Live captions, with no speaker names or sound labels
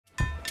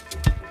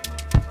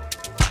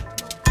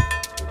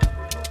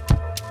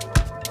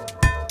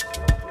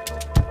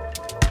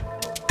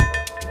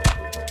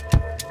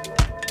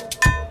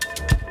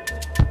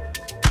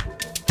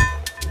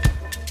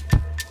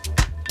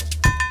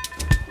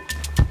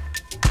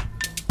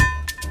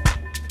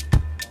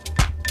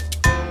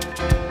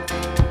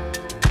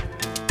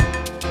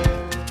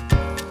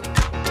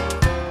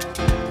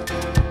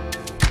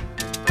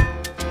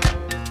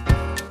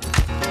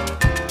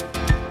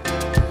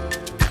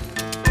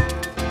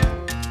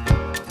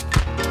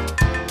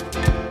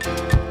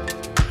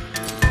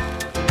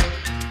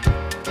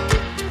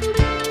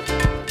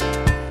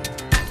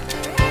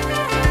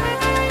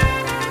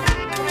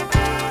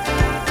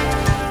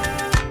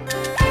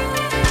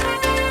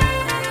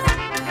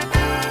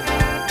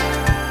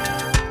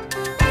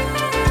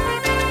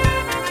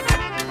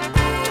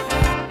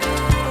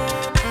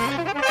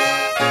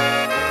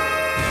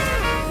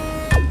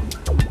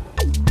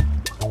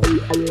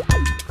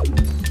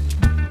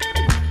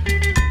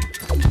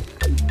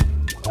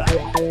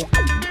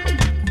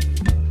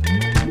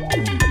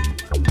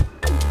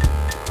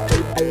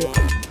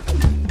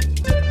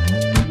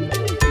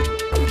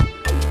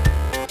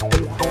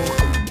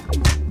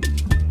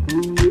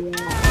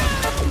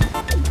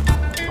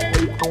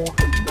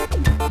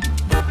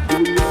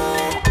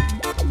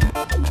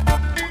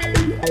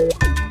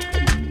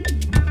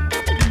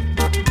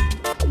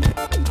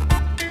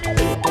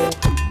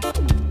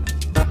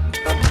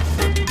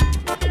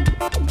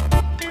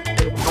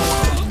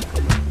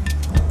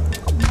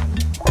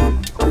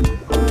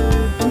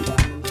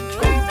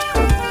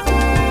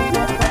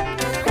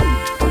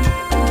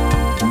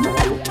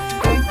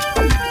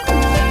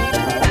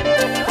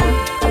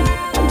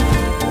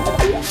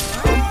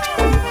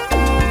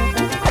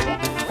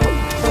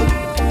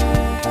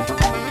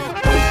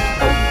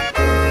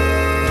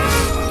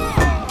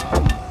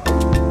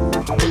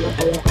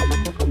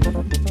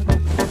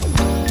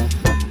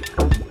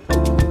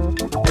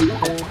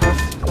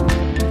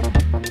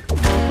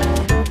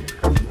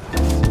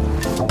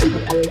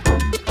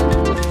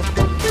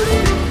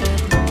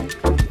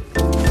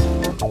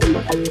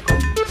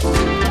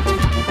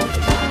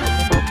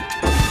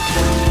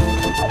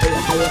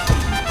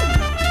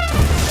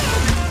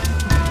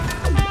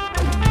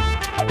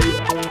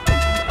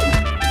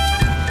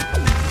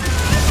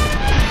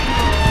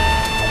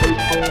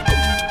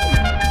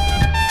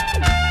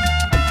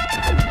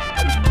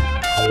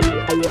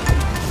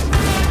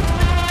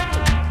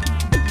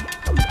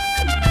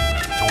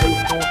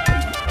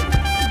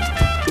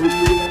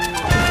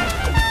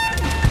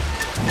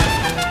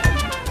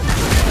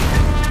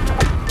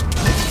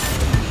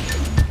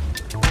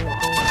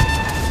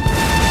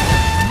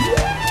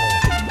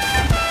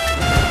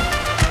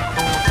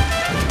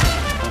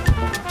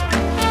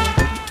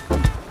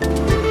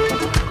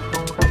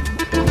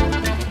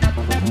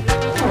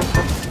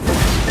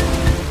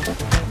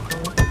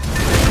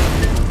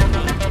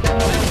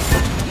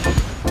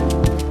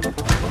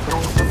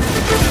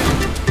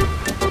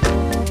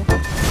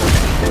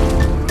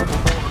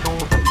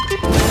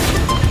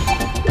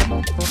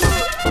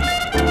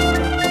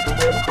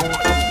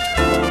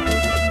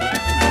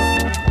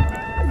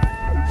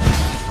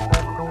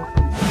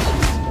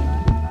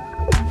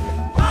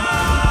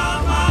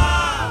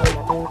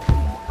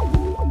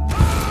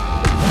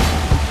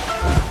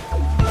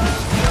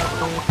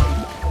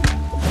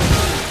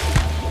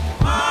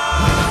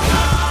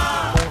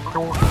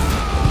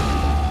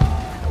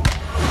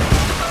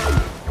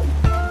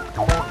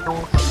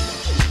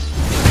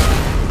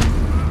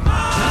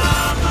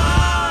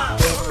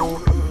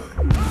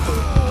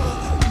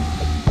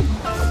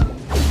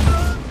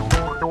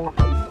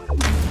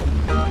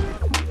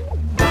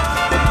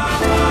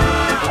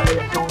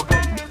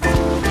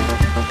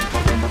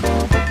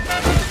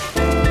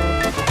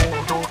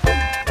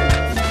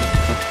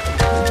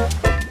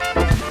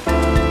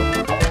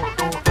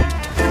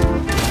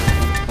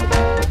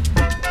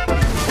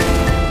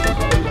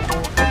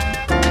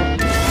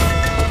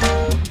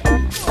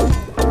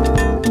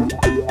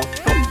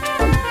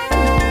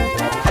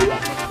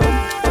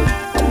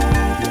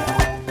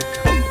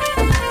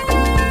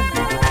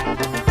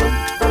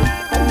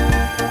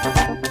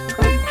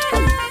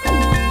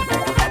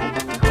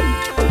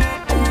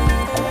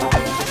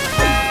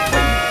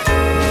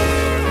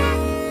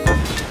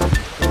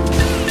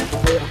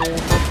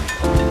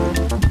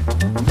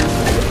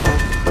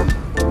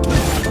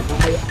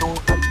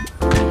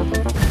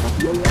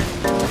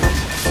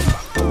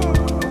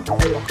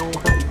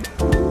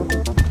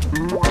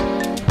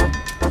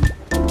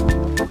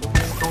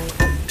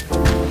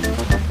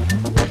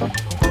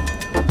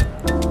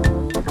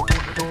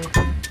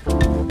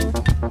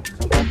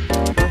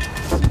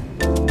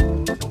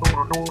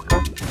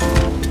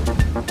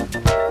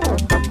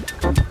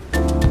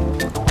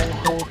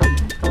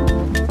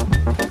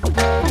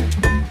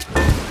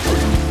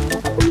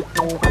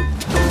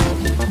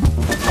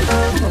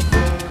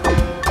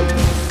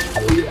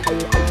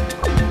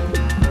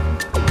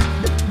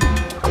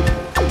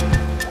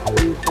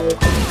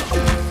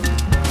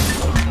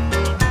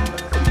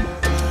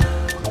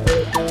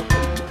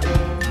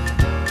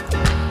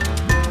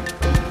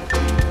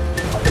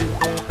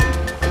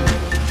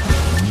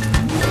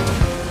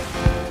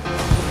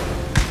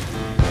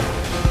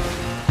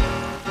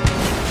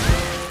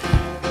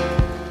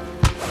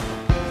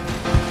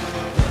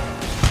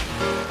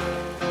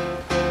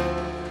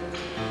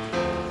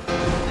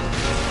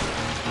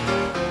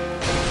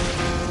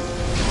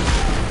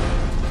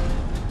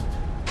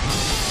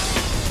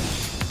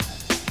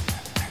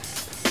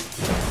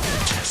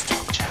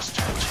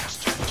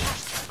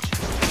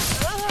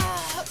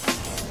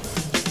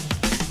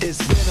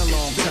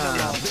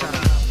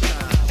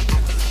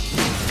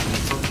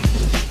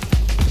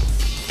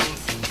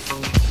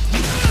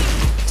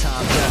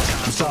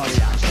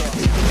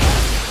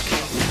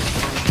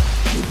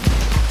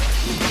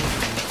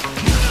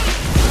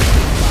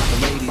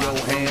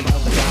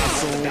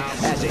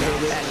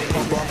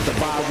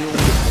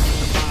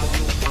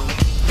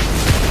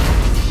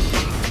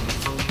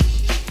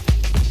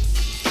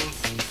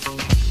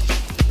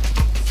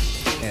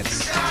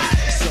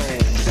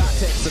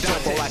The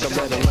tempo like a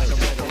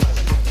rebel.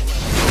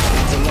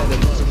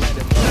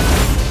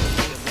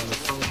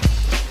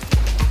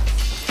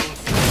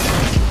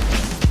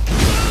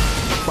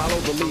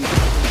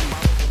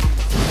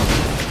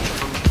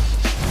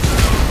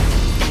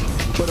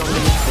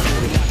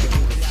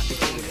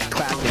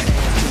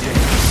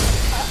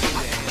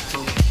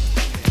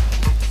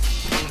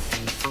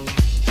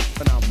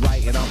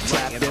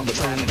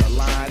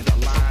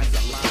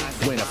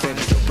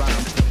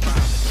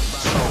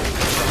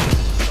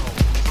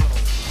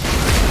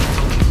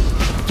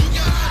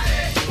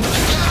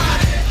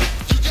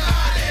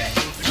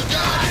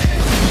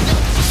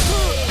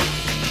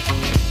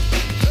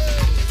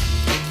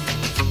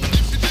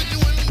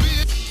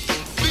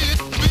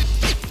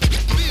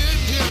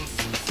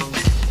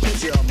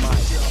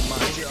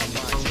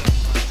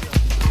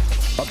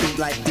 A beat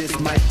like this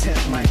might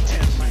tempt me.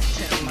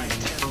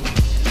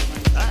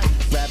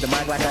 Grab the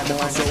mic like I'm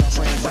on so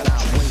trained, but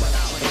I'll wait.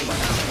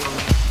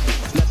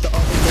 Let the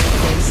other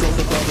go so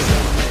the brothers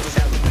don't mix.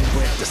 Everything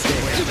with the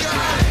stick.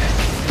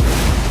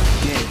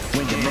 Yeah,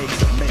 when you make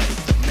the mix.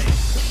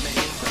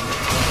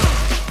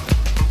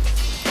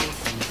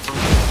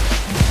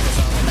 Cause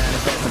I'm a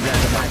manifest and grab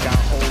the mic,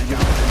 I'll hold you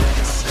on the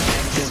next.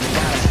 Then we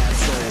gotta have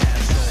soul.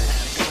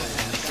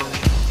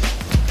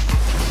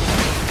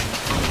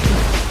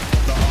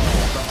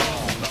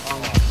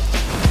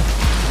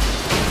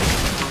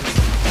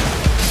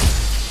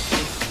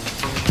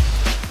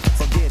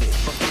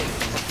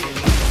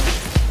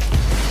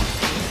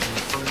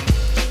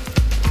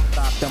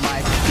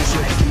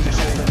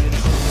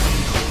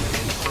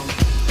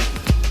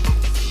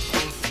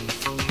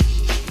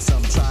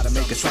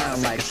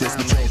 Sound like this,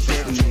 but you're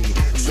getting me.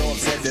 So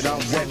upset that I'm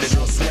wet that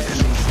you're sweating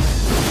me.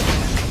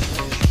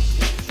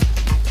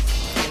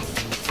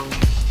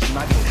 I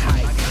get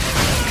hype.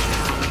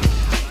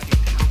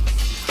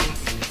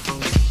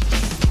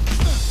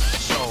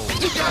 So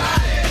you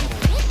got it.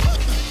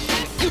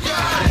 You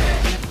got it.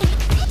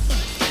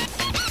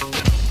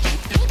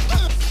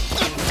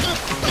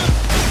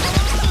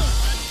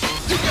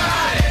 You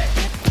got it.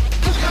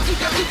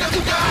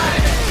 You got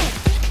it.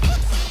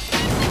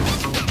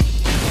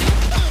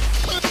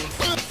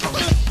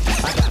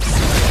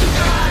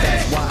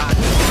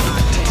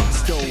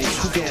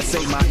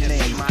 Say my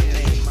name.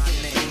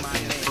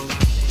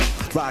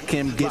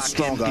 Rakim gets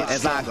stronger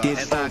as I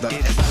get older.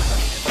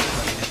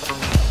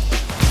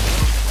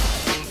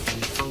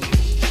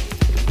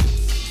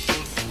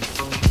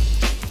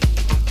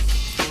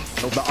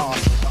 The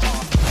art.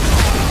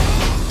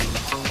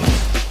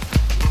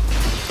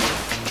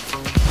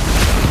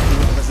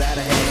 Whoever's out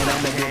of hand,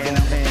 I'ma give them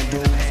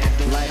handle.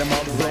 Light them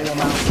up, blow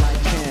them out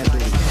like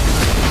candles.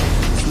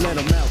 Let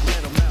them melt.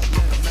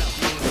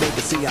 They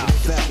can see how I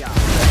felt.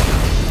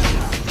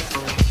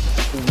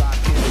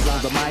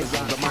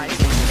 On the mic, and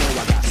you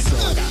know I got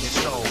soul.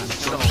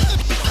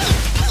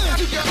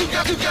 You got it.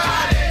 You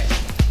got it.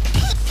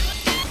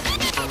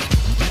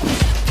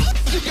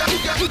 You got it.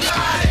 You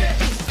got it.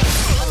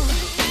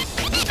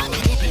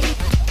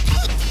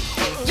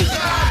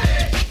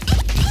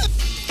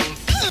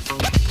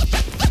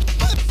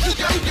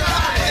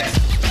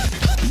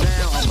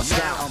 Now I'm a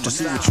scout to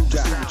see what you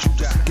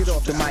got. Get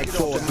off the mic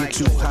for a